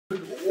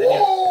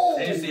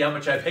see how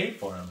much I paid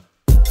for them.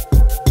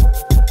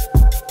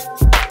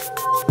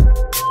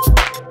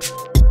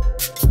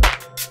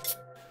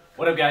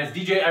 What up, guys?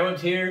 DJ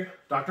Iwem's here.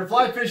 Dr.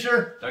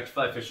 Flyfisher. Dr.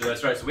 Flyfisher,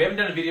 that's right. So we haven't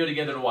done a video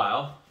together in a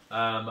while.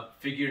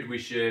 Figured we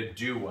should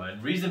do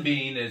one. Reason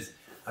being is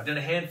I've done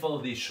a handful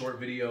of these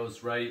short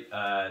videos, right?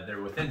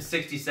 They're within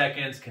 60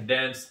 seconds,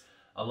 condensed.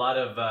 A lot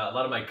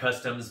of my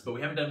customs, but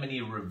we haven't done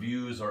many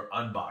reviews or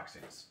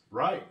unboxings.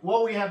 Right.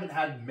 Well, we haven't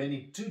had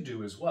many to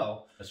do as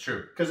well. That's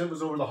true. Because it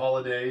was over the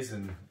holidays,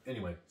 and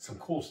anyway, some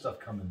cool stuff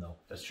coming though.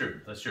 That's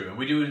true. That's true. And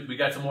we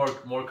got some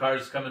more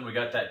cars coming. We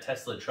got that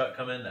Tesla truck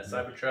coming, that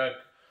Cybertruck.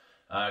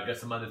 Got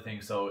some other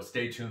things, so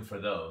stay tuned for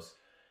those.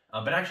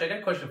 But actually, I got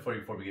a question for you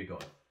before we get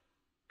going.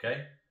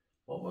 Okay?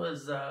 What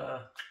was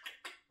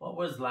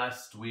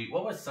last week?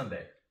 What was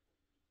Sunday?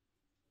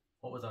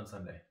 What was on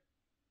Sunday?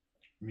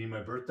 You mean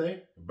my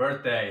birthday?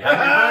 Birthday.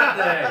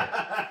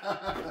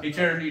 Happy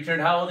birthday. You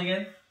turned how old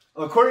again?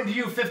 According to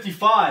you,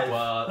 55.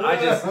 Well,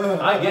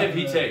 I give,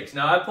 he takes.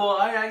 Now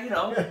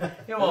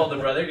you're older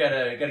brother,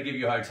 gotta give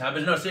you a hard time.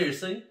 But no,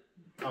 seriously.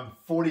 I'm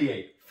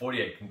 48.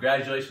 48.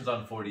 Congratulations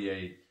on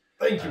 48.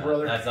 Thank you,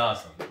 brother. That's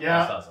awesome. Yeah.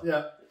 That's awesome.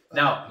 Yeah.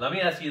 Now, let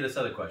me ask you this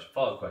other question,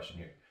 follow-up question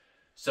here.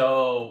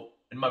 So,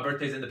 in my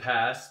birthdays in the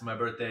past, my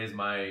birthdays,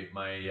 my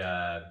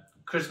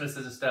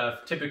Christmases and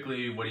stuff,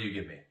 typically, what do you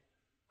give me?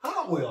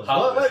 Hot Wheels.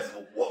 Hot Wheels.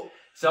 Whoa.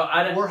 So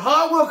we're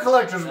Hot Wheel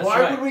collectors. That's Why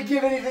right. would we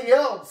give anything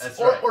else? That's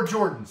or, right. Or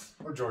Jordans.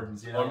 Or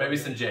Jordans, you know. Or maybe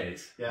some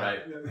J's, yeah.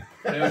 right?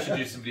 Maybe we should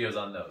do some videos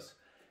on those.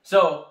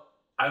 So,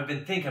 I've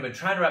been trying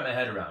to wrap my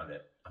head around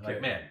it. I'm like,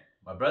 man,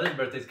 my brother's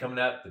birthday's coming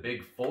up, the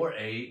big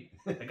 4-8.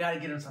 I gotta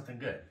get him something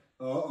good.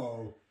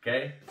 Uh-oh.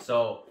 Okay?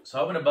 So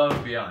I went above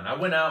and beyond. I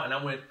went out and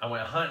I went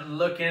hunting,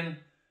 looking,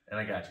 and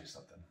I got you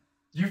something.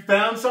 You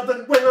found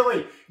something?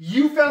 Wait.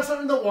 You found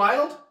something in the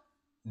wild?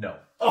 No.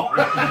 Oh.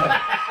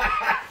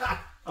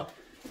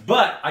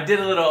 But I did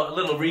a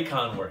little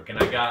recon work, and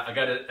I got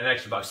an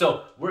extra box.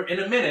 So in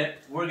a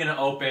minute we're gonna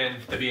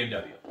open the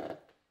BMW.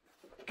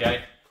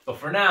 Okay? But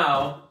for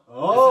now, this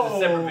is a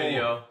separate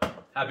video.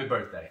 Happy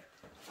birthday.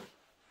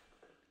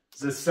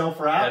 Is this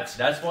self-wrapped?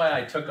 That's why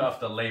I took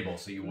off the label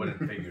so you wouldn't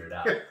figure it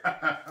out.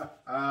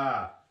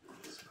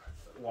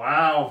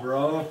 Wow,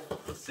 bro.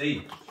 Let's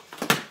see.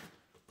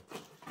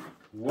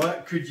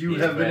 What could you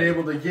have been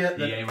able to get?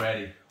 He ain't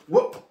ready.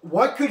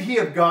 What could he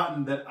have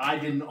gotten that I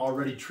didn't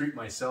already treat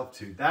myself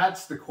to?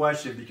 That's the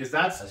question, because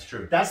that's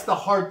true. That's the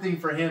hard thing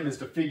for him, is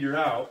to figure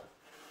out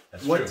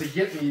what to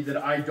get me that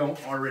I don't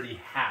already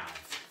have.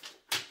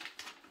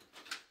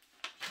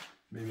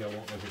 Maybe I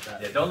won't look at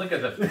that. Yeah, don't look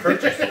at the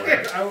purchase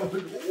order. I will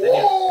look.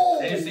 Whoa!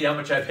 Then you see how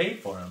much I paid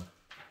for them.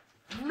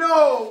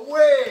 No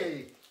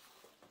way!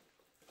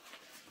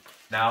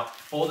 Now,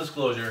 full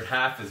disclosure,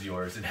 half is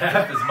yours and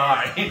half is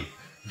mine.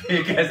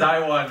 Because I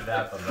wanted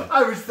half of them.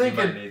 I was thinking,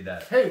 you might need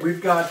that. Hey, we've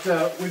got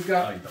 4.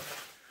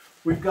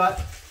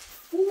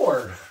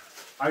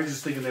 I was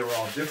just thinking they were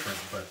all different,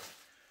 but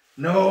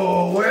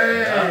no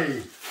way! Yeah.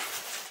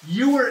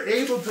 You were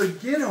able to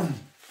get them.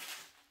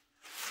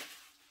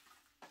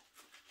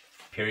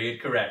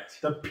 Period correct.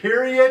 The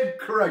period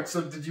correct. So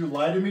did you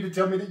lie to me to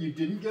tell me that you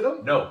didn't get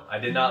them? No, I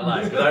did not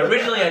lie. Because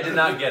originally I did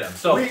not get them.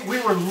 So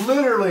we were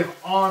literally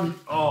on.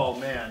 Oh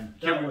man,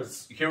 here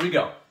we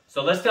go.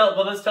 So let's tell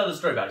the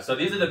story about it. So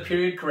these are the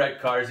period correct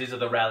cars. These are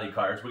the rally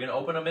cars. We're gonna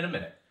open them in a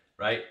minute,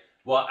 right?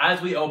 Well, as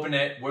we open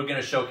it, we're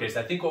gonna showcase.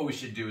 I think what we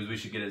should do is we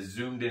should get a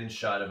zoomed in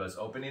shot of us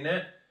opening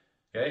it.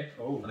 Okay.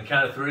 Oh. On the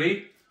count of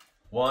 3.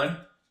 1,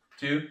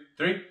 2,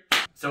 3.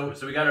 So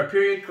we got our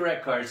period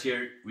correct cars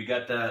here. We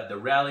got the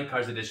rally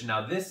cars edition.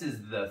 Now this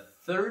is the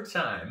 3rd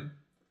time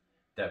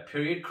that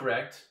period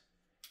correct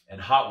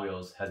and Hot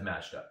Wheels has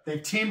matched up.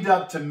 They've teamed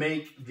up to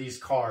make these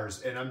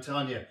cars, and I'm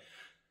telling you,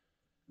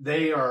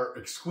 they are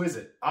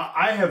exquisite.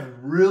 I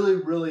have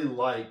really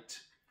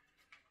liked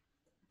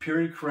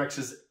period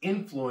correct's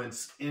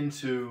influence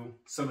into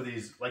some of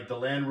these, like the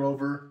Land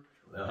Rover,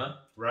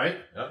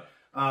 right? Yeah.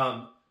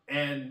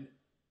 And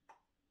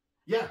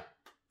yeah,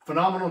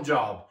 phenomenal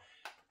job.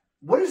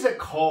 What is it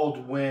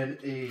called when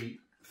a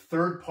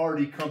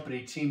third-party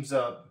company teams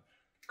up?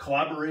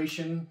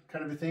 Collaboration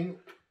kind of a thing?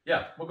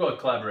 Yeah, we'll go with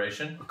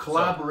collaboration.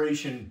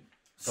 Collaboration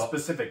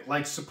specific.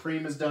 Like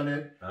Supreme has done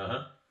it.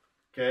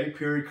 Okay,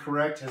 period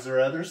correct. Has there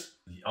others?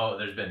 Oh,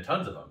 there's been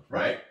tons of them,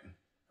 right?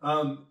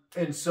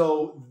 And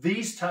so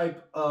these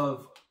type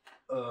of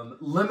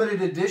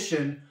limited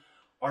edition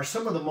are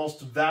some of the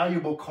most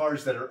valuable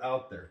cars that are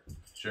out there.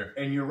 Sure.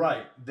 And you're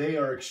right. They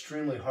are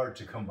extremely hard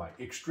to come by.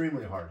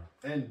 Extremely hard.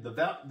 And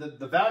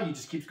the value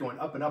just keeps going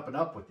up and up and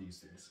up with these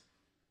things.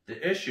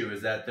 The issue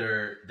is that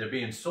they're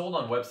being sold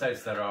on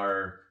websites that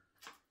are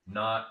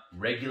not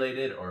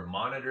regulated or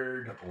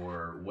monitored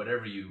or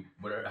however you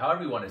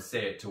want to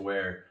say it, to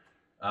where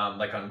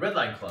like on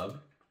Redline Club,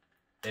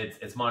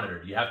 it's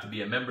monitored. You have to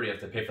be a member. You have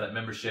to pay for that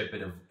membership.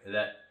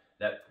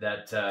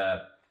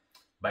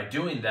 By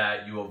doing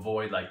that, you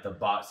avoid like the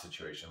bot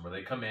situation where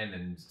they come in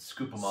and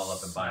scoop them all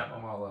up and buy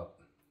them all up.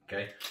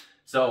 Okay,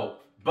 so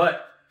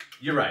but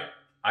you're right.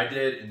 I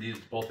did,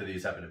 and both of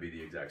these happen to be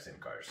the exact same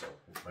cars, so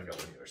I got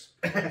one of yours.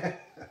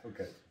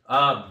 Okay.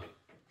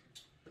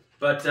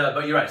 But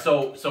you're right.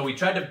 So we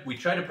tried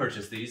to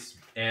purchase these,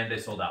 and they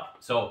sold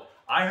out. So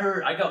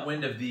I got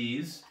wind of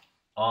these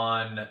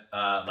on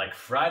like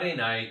Friday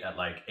night at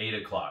like 8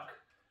 o'clock.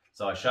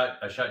 So I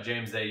shot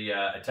James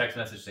a text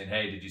message saying,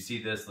 "Hey, did you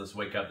see this? Let's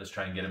wake up. Let's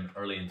try and get him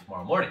early in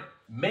tomorrow morning."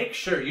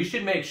 You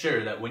should make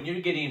sure that when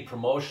you're getting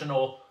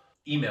promotional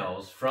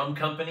emails from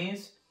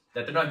companies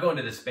that they're not going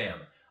to the spam.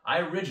 I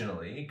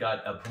originally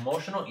got a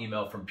promotional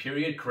email from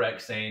Period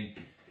Correct saying,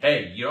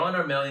 "Hey, you're on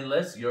our mailing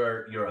list.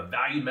 You're a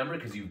valued member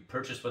because you've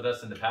purchased with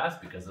us in the past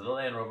because of the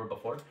Land Rover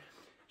before.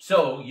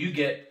 So you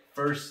get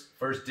first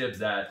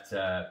dibs at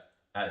the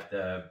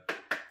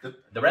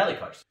rally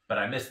cars." But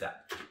I missed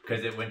that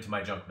because it went to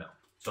my junk mail.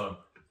 So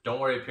don't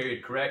worry,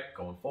 Period Correct,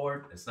 going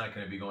forward, it's not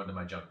going to be going to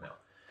my junk mail.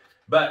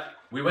 But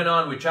we went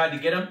on, we tried to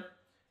get them,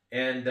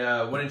 and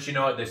wouldn't you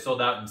know it, they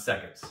sold out in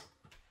seconds.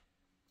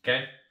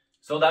 Okay?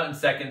 Sold out in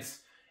seconds,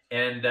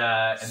 and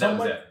that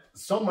was it.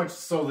 So much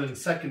so in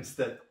seconds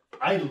that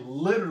I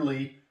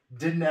literally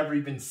didn't ever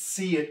even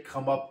see it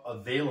come up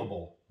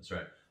available. That's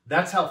right.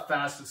 That's how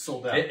fast it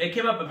sold out. It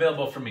came up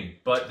available for me,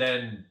 but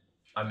then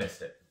I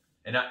missed it.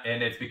 And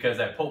it's because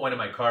I put one in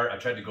my cart, I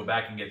tried to go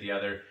back and get the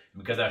other,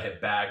 and because I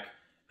hit back,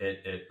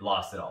 it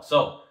lost it all.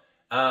 So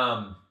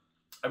I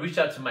reached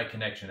out to my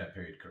connection at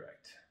Period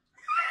Correct.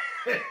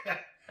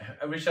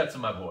 I reached out to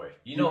my boy.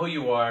 You know who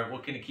you are. We're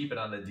going to keep it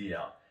on the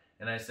DL.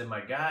 And I said,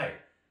 "My guy,"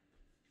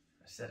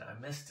 I said, "I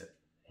missed it."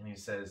 And he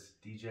says,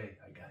 "DJ,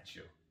 I got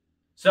you."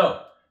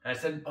 So I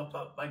said,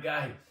 my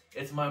guy,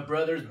 it's my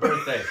brother's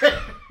birthday.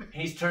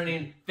 He's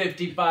turning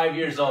 55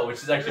 years old,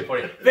 which is actually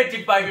 40.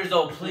 55 years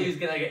old, please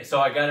can I get... So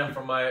I got him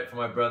for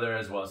my brother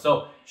as well.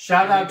 So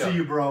shout out to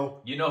you, bro.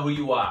 You know who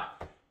you are.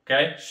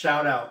 Okay?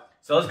 Shout out.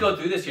 So let's go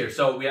through this here.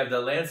 So we have the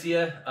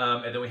Lancia,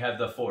 and then we have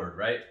the Ford,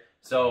 right?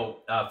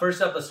 So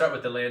first up, let's start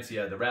with the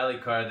Lancia, the rally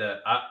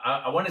car.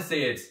 I want to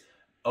say it's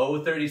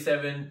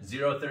 037,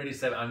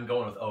 037. I'm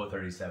going with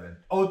 037.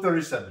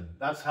 037.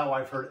 That's how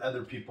I've heard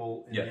other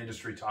people in the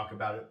industry talk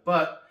about it.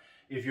 But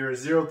if you're a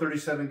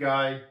 037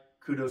 guy,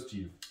 kudos to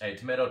you. Hey,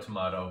 tomato,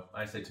 tomato.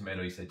 I say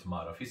tomato, you say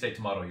tomato. If you say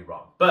tomato, you're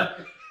wrong.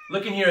 But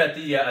looking here at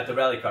the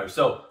rally car.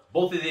 So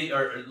both of the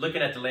are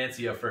looking at the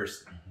Lancia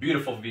first.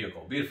 Beautiful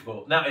vehicle,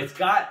 beautiful. Now it's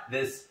got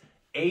this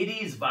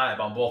 80s vibe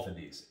on both of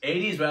these.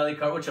 80s rally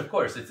car, which of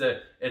course it's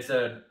a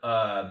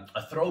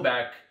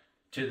throwback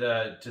to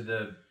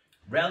the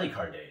rally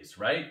car days,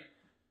 right?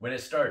 When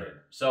it started.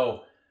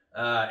 So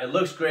it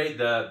looks great.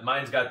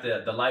 Mine's got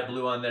the light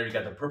blue on there. You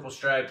got the purple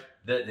stripe.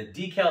 The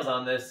decals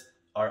on this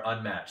are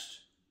unmatched.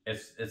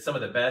 It's some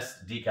of the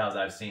best decals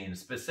I've seen,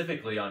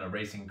 specifically on a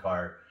racing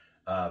car.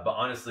 But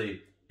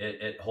honestly,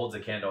 it holds a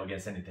candle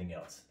against anything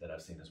else that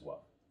I've seen as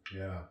well.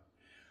 Yeah.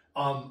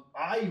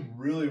 I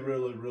really,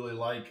 really, really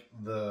like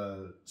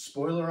the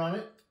spoiler on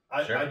it.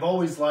 I've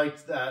always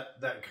liked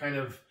that kind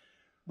of,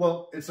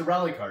 well, it's a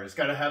rally car. It's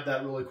got to have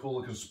that really cool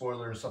looking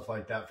spoiler and stuff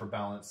like that for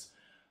balance.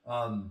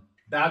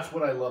 That's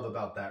what I love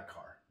about that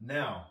car.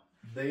 Now,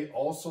 they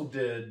also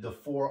did the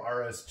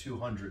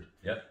 4RS200.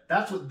 Yep.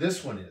 That's what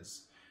this one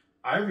is.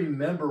 I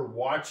remember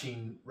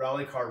watching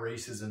rally car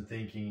races and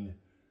thinking,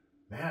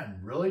 man,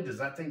 really? Does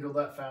that thing go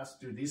that fast?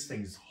 Dude, these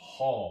things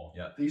haul.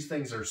 Yeah. These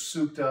things are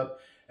souped up.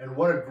 And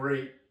what a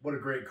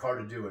great car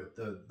to do it,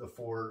 the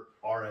Ford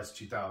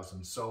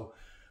RS2000. So,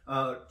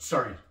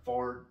 sorry,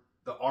 Ford,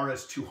 the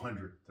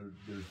RS200.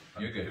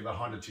 You're good. The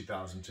Honda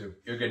 2000 too.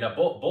 You're good. Now,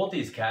 both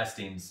these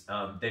castings,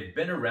 they've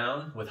been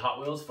around with Hot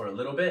Wheels for a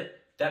little bit.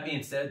 That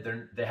being said,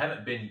 they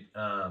haven't been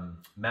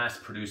mass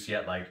produced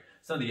yet. Like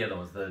some of the other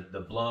ones,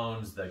 the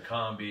Blowns, the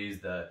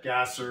Combis, the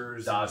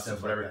Gassers,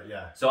 Dawsons, whatever. Like that,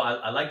 yeah. So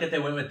I like that they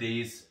went with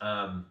these.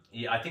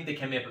 I think they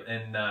came up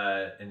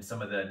in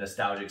some of the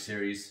nostalgic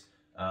series.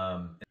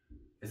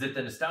 Is it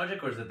the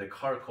nostalgic or is it the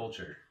car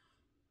culture?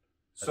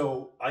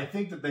 So I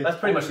think that that's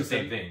pretty much the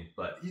same thing,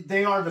 but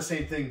they are the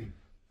same thing.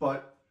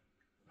 But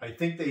I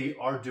think they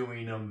are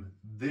doing them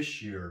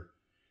this year.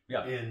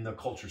 Yeah. In the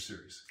culture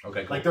series.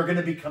 Okay. Cool. Like they're going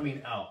to be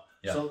coming out.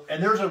 Yeah. So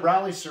and there's a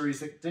rally series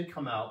that did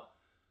come out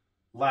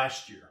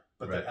last year,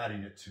 but right. they're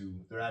adding it to.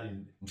 They're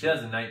adding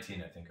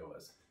 2019, I think it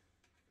was.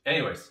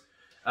 Anyways.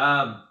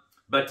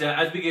 But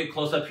as we get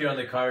close up here on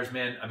the cars,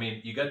 man, I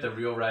mean, you got the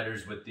real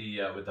riders with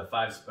the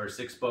 5 or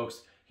 6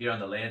 spokes here on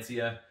the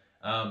Lancia.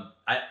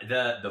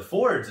 The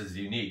Fords is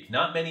unique.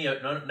 Not many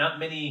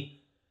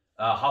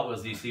Hot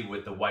Wheels do you see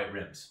with the white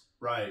rims.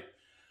 Right.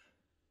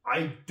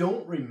 I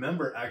don't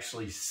remember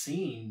actually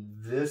seeing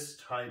this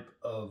type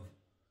of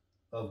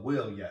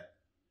wheel yet.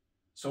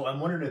 So I'm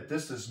wondering if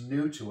this is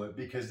new to it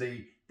because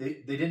they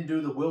didn't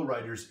do the wheel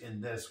riders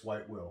in this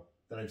white wheel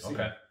that I've seen.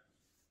 Okay.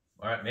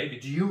 All right, maybe.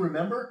 Do you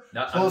remember?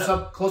 No,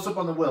 close up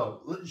on the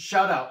wheel.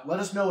 Shout out. Let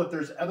us know if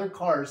there's other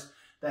cars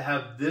that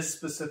have this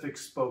specific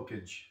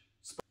spokage.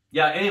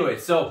 Yeah. Anyway,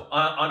 so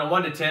on a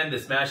 1 to 10,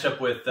 this mashup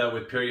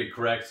with Period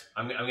Correct,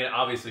 I'm gonna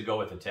obviously go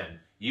with a 10.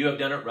 You have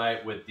done it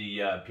right with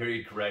the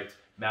Period Correct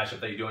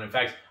mashup that you're doing. In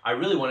fact, I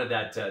really wanted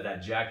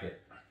that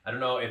jacket I don't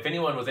know if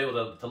anyone was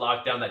able to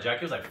lock down that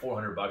jacket. It was like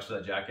 $400 for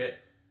that jacket.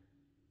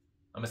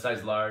 I'm a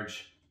size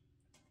large,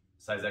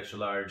 size extra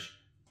large.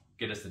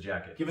 Get us the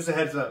jacket. Give us a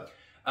heads up.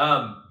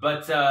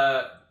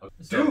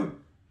 Dude.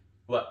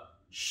 What?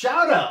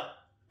 Shout out.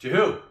 To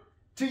who?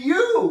 To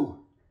you.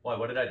 Why?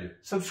 What did I do?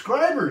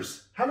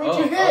 Subscribers. How many did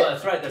you hit? Oh,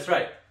 that's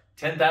right.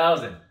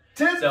 10,000.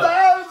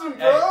 10,000,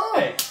 bro.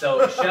 Hey,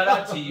 so shout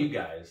out to you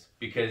guys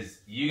because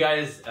you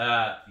guys,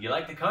 you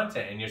like the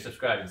content and you're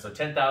subscribing. So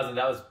 10,000,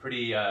 that was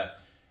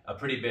a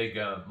pretty big,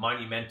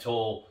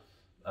 monumental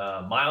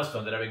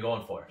milestone that I've been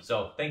going for.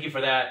 So thank you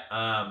for that.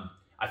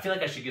 I feel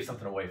like I should give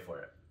something away for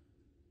it.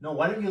 No,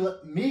 why don't you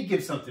let me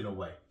give something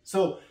away?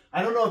 So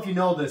I don't know if you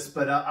know this,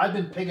 but I've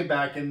been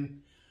piggybacking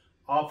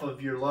off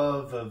of your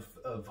love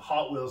of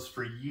Hot Wheels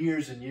for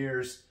years and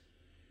years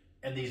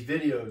and these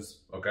videos.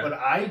 Okay. But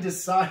I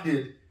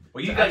decided...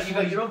 Well, you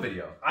got your own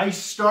video. I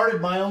started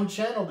my own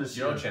channel this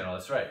year. Your own channel,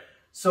 that's right.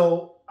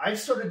 So I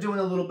started doing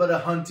a little bit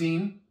of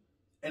hunting,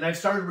 and I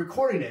started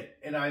recording it,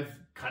 and I've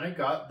kind of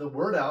got the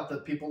word out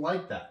that people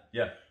like that.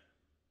 Yeah.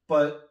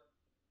 But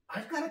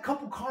I've got a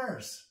couple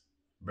cars.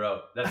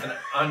 Bro, that's an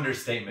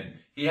understatement.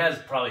 He has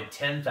probably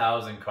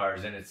 10,000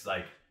 cars, and it's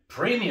like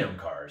premium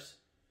cars.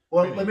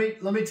 Well, let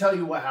me tell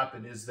you what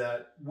happened is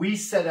that we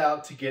set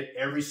out to get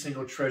every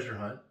single treasure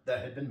hunt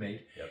that had been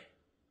made. Yep.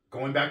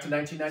 Going back to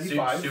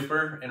 1995.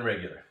 Super and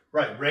regular.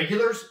 Right,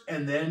 regulars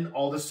and then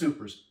all the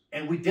supers.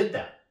 And we did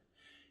that.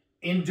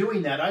 In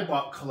doing that, I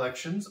bought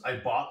collections. I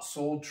bought,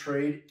 sold,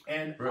 trade,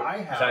 and Bro, I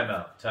have... Time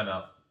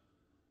out.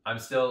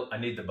 I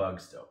need the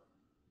bug still.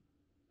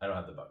 I don't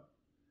have the bug.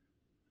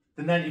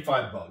 The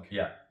 95 bug.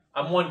 Yeah.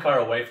 I'm one car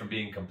away from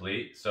being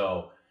complete.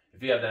 So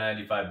if you have the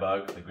 95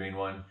 bug, the green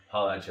one,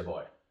 holla at your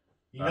boy.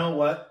 You know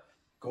what?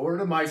 Go over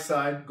to my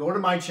side. Go to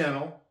my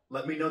channel.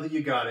 Let me know that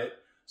you got it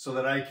so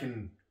that I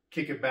can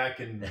kick it back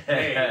in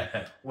May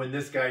when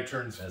this guy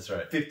turns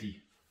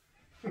 50.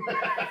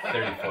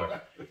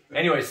 34.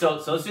 Anyway,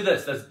 so let's do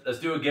this. Let's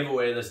do a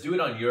giveaway. Let's do it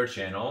on your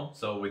channel.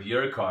 So with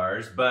your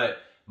cars, but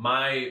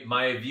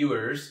my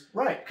viewers.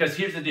 Right. Because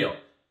here's the deal.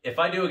 If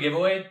I do a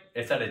giveaway,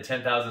 it's out of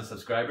 10,000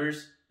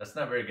 subscribers. That's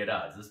not very good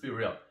odds. Let's be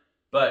real.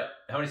 But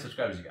how many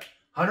subscribers you got?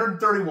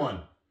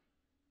 131.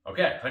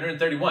 Okay,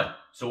 131.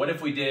 So what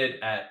if we did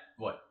at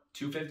what?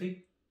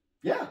 250?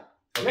 Yeah.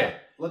 Okay. Yeah.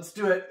 Let's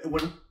do it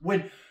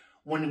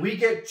when we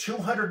get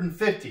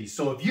 250.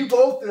 So if you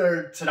go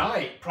there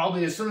tonight,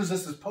 probably as soon as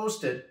this is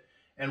posted,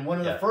 and one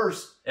of the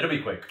first, it'll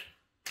be quick.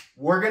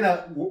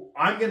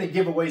 I'm gonna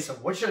give away some.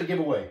 What should I give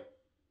away?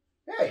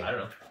 Hey, I don't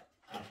know.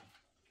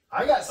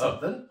 I got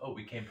something. Oh,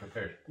 we came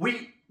prepared.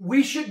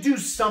 We should do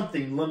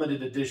something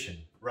limited edition,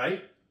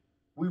 right?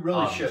 We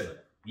really should.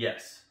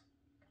 Yes.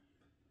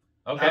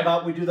 Okay. How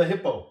about we do the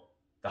hippo?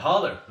 The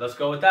holler. Let's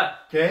go with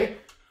that. Okay.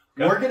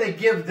 We're going to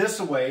give this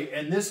away,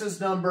 and this is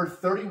number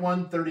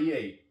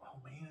 3138. Oh,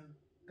 man.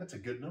 That's a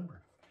good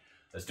number.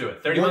 Let's do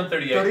it.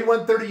 3138.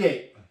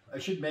 3138. I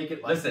should make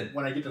it like listen,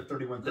 when I get to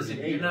 3138.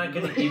 Listen, you're not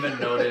going to even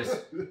notice.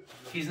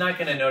 He's not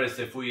going to notice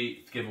if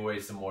we give away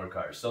some more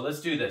cars. So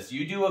let's do this.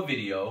 You do a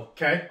video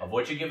of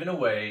what you're giving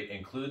away.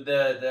 Include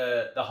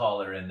the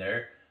hauler in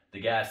there, the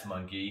gas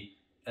monkey,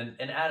 and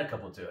add a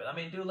couple to it. I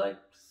mean, do like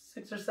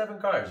 6 or 7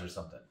 cars or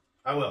something.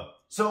 I will.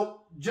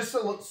 So just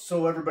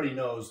so everybody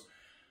knows,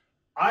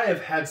 I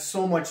have had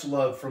so much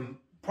love from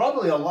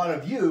probably a lot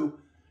of you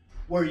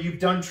where you've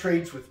done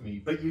trades with me,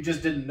 but you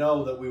just didn't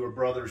know that we were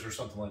brothers or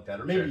something like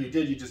that. Or maybe you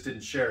did, you just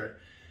didn't share it.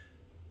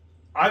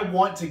 I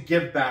want to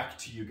give back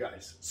to you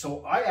guys.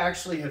 So I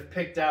actually have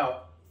picked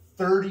out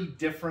 30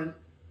 different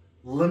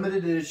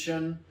limited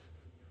edition,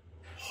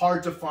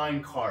 hard to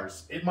find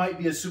cars. It might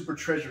be a super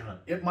treasure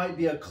hunt. It might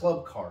be a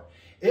club car.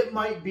 It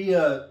might be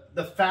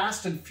the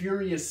Fast and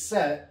Furious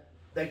set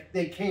that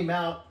they came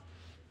out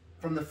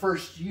from the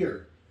first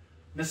year.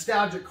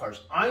 Nostalgic cars.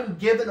 I'm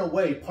giving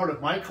away part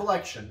of my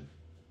collection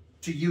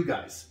to you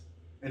guys.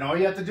 And all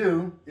you have to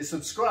do is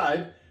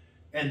subscribe.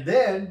 And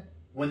then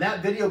when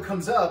that video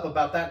comes up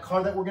about that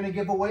car that we're going to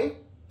give away,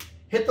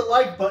 hit the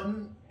like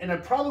button. And I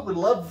probably would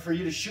love for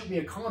you to shoot me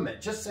a comment.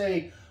 Just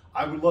say,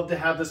 I would love to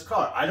have this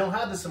car. I don't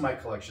have this in my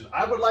collection.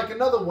 I would like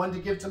another one to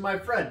give to my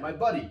friend, my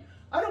buddy.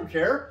 I don't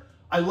care.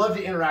 I love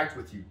to interact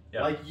with you.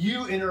 Yep. Like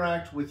you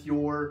interact with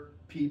your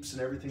peeps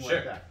and everything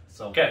like that.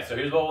 So okay, so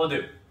here's what we'll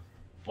do.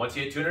 Once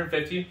you hit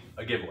 250,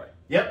 a giveaway.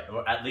 Yep.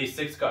 At least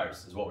 6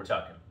 cars is what we're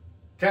talking.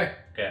 Okay.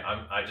 Okay,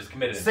 I just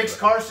committed. 6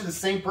 cars to the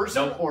same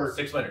person? No, or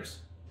 6 winners.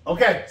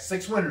 Okay,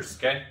 6 winners.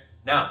 Okay.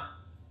 Now,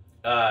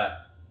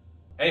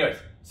 anyways,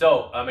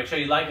 so make sure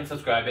you like and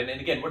subscribe. And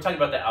again, we're talking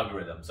about the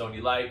algorithm. So when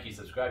you like, you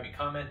subscribe, you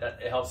comment, that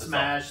it helps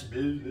Smash. us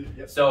out.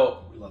 Yep.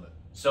 So we love it.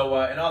 So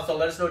and also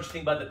let us know what you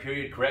think about the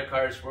period correct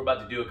cars. We're about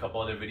to do a couple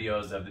other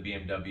videos of the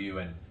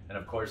BMW and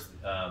of course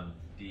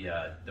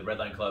the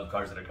Redline Club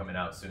cars that are coming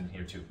out soon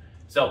here too.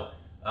 So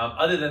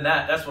other than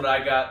that, that's what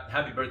I got.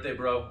 Happy birthday,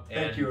 bro.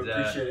 Thank you.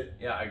 Appreciate it.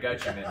 Yeah, I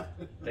got you, man.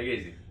 Take it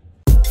easy.